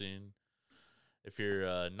Wilson. If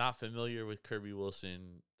you're not familiar with Kirby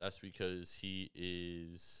Wilson, that's because he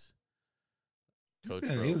is coach.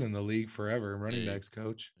 He was in the league forever, running backs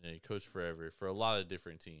coach. Yeah, coach forever for a lot of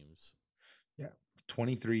different teams. Yeah,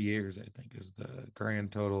 23 years, I think, is the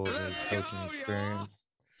grand total of his coaching experience.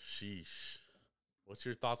 Sheesh. What's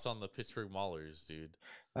your thoughts on the Pittsburgh Maulers, dude?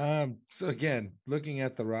 So again, looking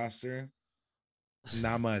at the roster,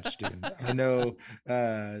 not much, dude. I know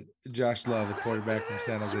Josh Love, the quarterback from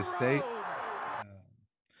San Jose State.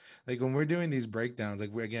 Like when we're doing these breakdowns,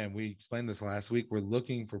 like we explained this last week, we're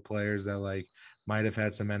looking for players that like might have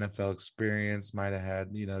had some NFL experience, might have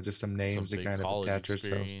had, just some names to kind of attach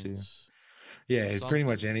ourselves to. Yeah, it's pretty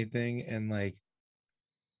much anything. And like,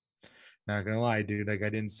 not gonna lie, dude, like I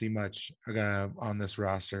didn't see much on this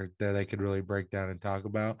roster that I could really break down and talk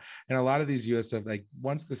about. And a lot of these USF, like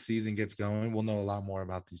once the season gets going, we'll know a lot more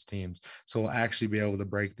about these teams. So we'll actually be able to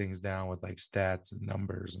break things down with like stats and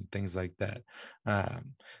numbers and things like that.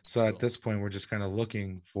 So at this point, we're just kind of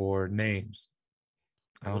looking for names.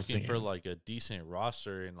 Looking for like a decent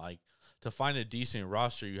roster, and like to find a decent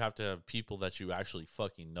roster, you have to have people that you actually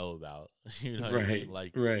fucking know about. You know what I mean?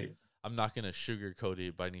 Like, right. I'm not going to sugarcoat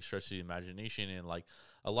it by any stretch of the imagination. And, like,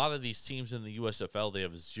 a lot of these teams in the USFL, they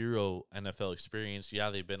have zero NFL experience. Yeah,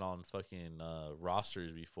 they've been on fucking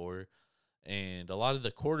rosters before. And a lot of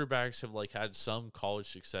the quarterbacks have, like, had some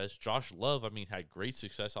college success. Josh Love, I mean, had great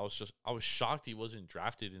success. I was shocked he wasn't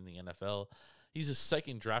drafted in the NFL. He's a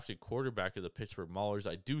second drafted quarterback of the Pittsburgh Maulers.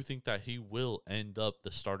 I do think that he will end up the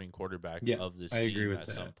starting quarterback of this team at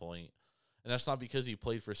some point. And that's not because he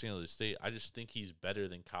played for San Jose State. I just think he's better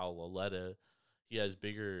than Kyle Laletta. He has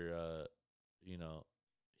bigger,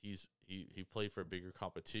 he played for a bigger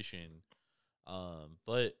competition.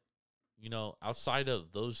 But, outside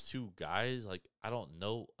of those two guys, like, I don't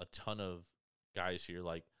know a ton of guys here.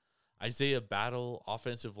 Like, Isaiah Battle,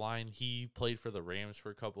 offensive line, he played for the Rams for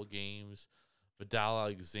a couple games. Vidal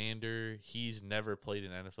Alexander, he's never played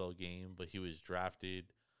an NFL game, but he was drafted.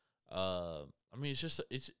 I mean,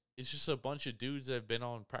 it's just a bunch of dudes that have been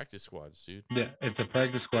on practice squads, dude. Yeah, it's a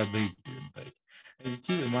practice squad league, dude. Like, and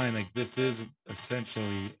keep in mind, like, this is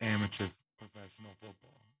essentially amateur professional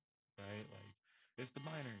football, right? Like, it's the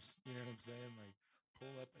minors. You know what I'm saying? Like,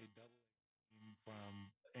 pull up a double team from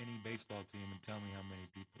any baseball team and tell me how many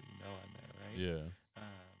people you know on there, right? Yeah.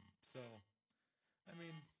 So, I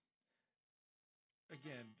mean,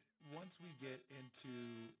 again, once we get into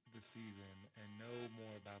the season and know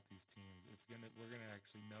more about these teams, we're gonna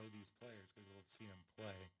actually know these players because we'll have seen them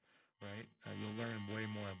play, right? You'll learn way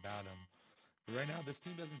more about them. But right now, this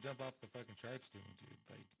team doesn't jump off the fucking charts to me, dude.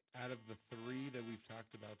 Like, out of the three that we've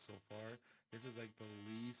talked about so far, this is like the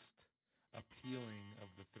least appealing of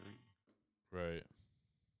the three. Right.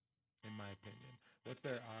 In my opinion. What's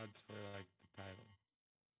their odds for like the title?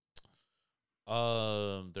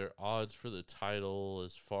 Their odds for the title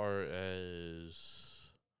as far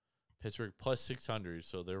as Pittsburgh plus 600,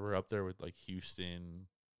 so they were up there with like Houston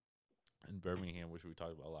and Birmingham, which we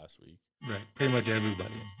talked about last week. Right, pretty much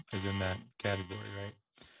everybody is in that category, right?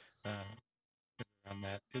 On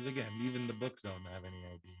that, because again, even the books don't have any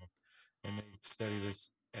idea, and they study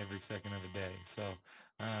this every second of the day. So,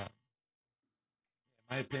 in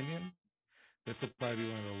my opinion, this will probably be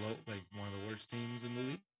one of the worst teams in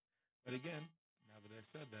the league. But again, now that I've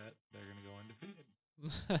said that, they're going to go undefeated.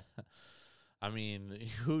 I mean,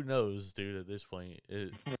 who knows, dude? At this point,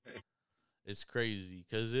 it's crazy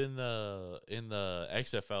because in the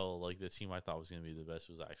XFL, like the team I thought was going to be the best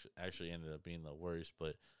was actually ended up being the worst.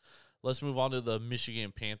 But let's move on to the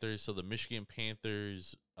Michigan Panthers. So the Michigan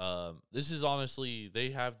Panthers, this is honestly, they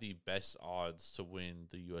have the best odds to win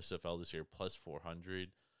the USFL this year, plus 400,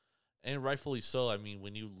 and rightfully so. I mean,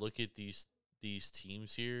 when you look at these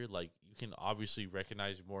teams here, like, you can obviously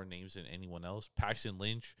recognize more names than anyone else. Paxton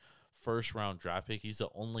Lynch, first round draft pick. He's the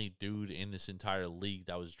only dude in this entire league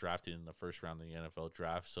that was drafted in the first round of the NFL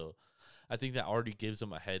draft. So I think that already gives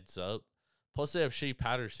them a heads up. Plus, they have Shea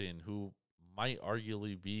Patterson, who might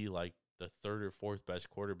arguably be like the third or fourth best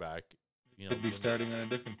quarterback. You know, Could be starting on a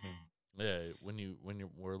different team. Yeah,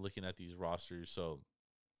 we're looking at these rosters, so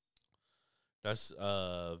that's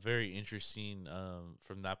very interesting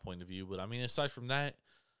from that point of view. But I mean, aside from that,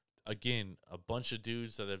 again, a bunch of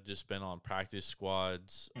dudes that have just been on practice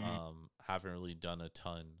squads, haven't really done a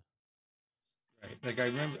ton. Right. Like,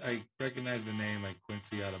 I recognize the name, like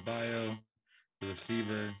Quincy Adebayo, the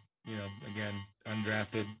receiver, you know, again,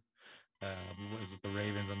 undrafted. Was with the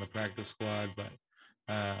Ravens on the practice squad, but,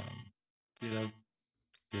 you know,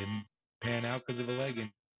 didn't pan out because of a leg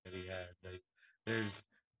injury that he had. Like,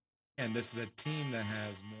 and this is a team that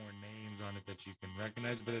has more names on it that you can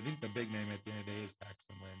recognize, but I think the big name at the end of the day is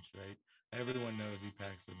Paxton Lynch, right? Everyone knows who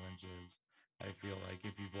Paxton Lynch is. I feel like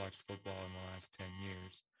if you've watched football in the last 10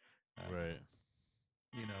 years. Right.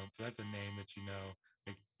 You know, so that's a name that you know.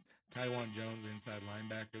 Like Taiwan Jones, the inside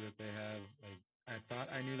linebacker that they have. Like, I thought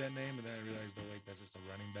I knew that name, and then I realized, oh, wait, that's just a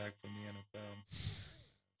running back from the NFL.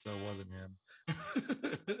 So it wasn't him.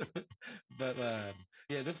 But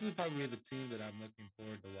yeah, this is probably the team that I'm looking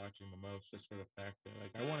forward to watching the most, just for the fact that,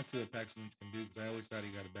 like, I want to see what Paxton can do, because I always thought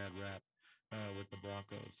he got a bad rap with the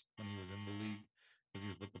Broncos when he was in the league, because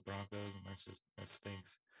he was with the Broncos, and that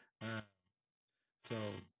stinks. So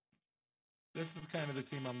this is kind of the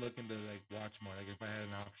team I'm looking to, like, watch more. Like, if I had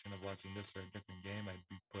an option of watching this or a different game, I'd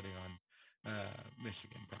be putting on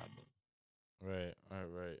Michigan probably.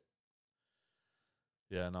 Right.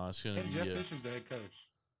 Yeah, no, it's gonna be. Jeff Fisher's the head coach.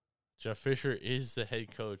 Jeff Fisher is the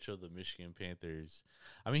head coach of the Michigan Panthers.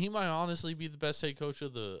 I mean, he might honestly be the best head coach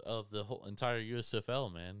of the whole entire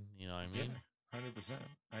USFL, man. You know what I mean? Yeah, 100%.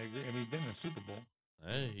 I agree. I mean, he's been in the Super Bowl.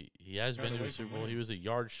 He has been to the Super Bowl. He was a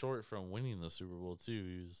yard short from winning the Super Bowl too.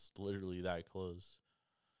 He was literally that close.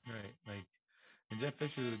 Right. Like, and Jeff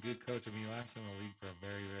Fisher is a good coach. I mean, he lasted in the league for a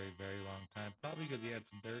very, very, very long time. Probably because he had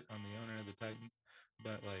some dirt on the owner of the Titans.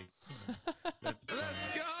 But, like, you know, that's let's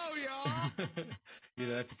go, y'all. You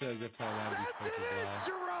know, I feel like that's how a lot of these coaches lost.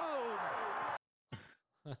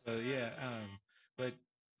 Yeah. But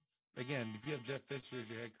again, if you have Jeff Fisher as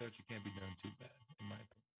your head coach, you can't be doing too bad, in my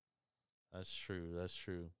opinion. That's true.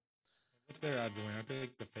 What's their odds of winning? Aren't they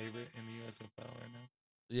like the favorite in the USFL right now?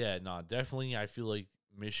 Yeah, no, definitely. I feel like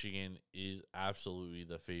Michigan is absolutely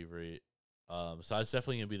the favorite. So that's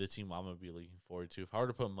definitely gonna be the team I'm gonna be looking forward to. If I were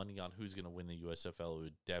to put money on who's gonna win the USFL, it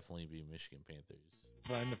would definitely be Michigan Panthers.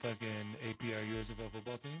 Find the fucking APR USFL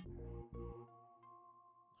football team.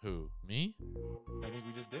 Who? Me? I think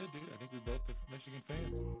we just did, dude. I think we both are Michigan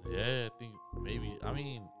fans. Yeah, I think maybe. I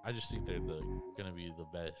mean, I just think they're gonna be the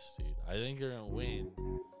best, dude. I think they're gonna win.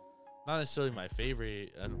 Not necessarily my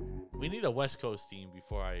favorite. And we need a West Coast team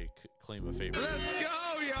before I claim a favorite. Let's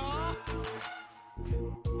go, y'all.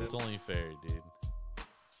 That's only fair, dude.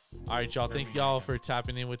 All right, y'all. Thank y'all for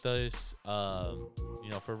tapping in with us. You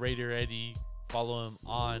know, for Raider Eddie, follow him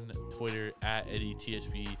on Twitter at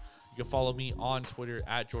EddieTSP. You can follow me on Twitter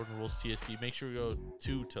at JordanRulesTSP. Make sure you go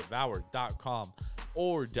to Tavour.com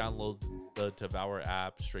or download the Tavour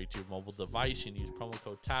app straight to your mobile device and use promo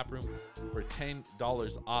code TAPROOM for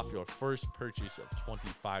 $10 off your first purchase of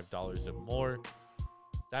 $25 and more.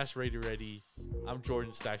 That's Raider Eddie. I'm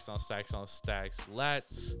Jordan, Stacks on Stacks on Stacks.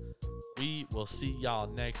 We will see y'all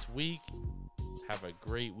next week. Have a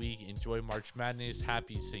great week. Enjoy March Madness.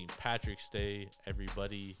 Happy St. Patrick's Day,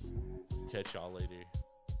 everybody. Catch y'all later.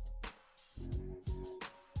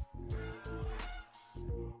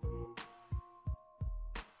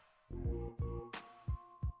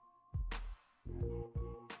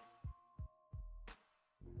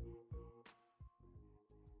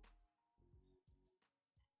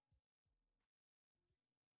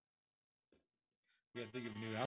 Yeah, I think